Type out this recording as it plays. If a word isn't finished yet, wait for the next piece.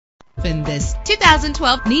In this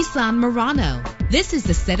 2012 Nissan Murano. This is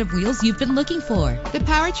the set of wheels you've been looking for. The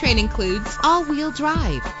powertrain includes all-wheel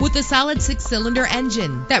drive with a solid 6-cylinder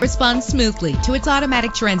engine that responds smoothly to its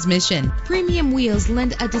automatic transmission. Premium wheels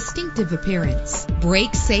lend a distinctive appearance.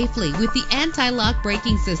 Brake safely with the anti-lock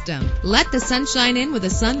braking system. Let the sunshine in with a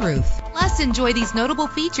sunroof. Plus, enjoy these notable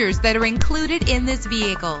features that are included in this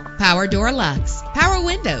vehicle: power door locks, power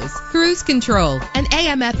windows, cruise control, an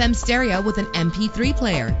AM/FM stereo with an MP3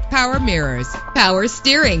 player, power mirrors, power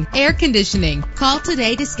steering, air conditioning. Call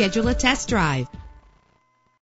today to schedule a test drive.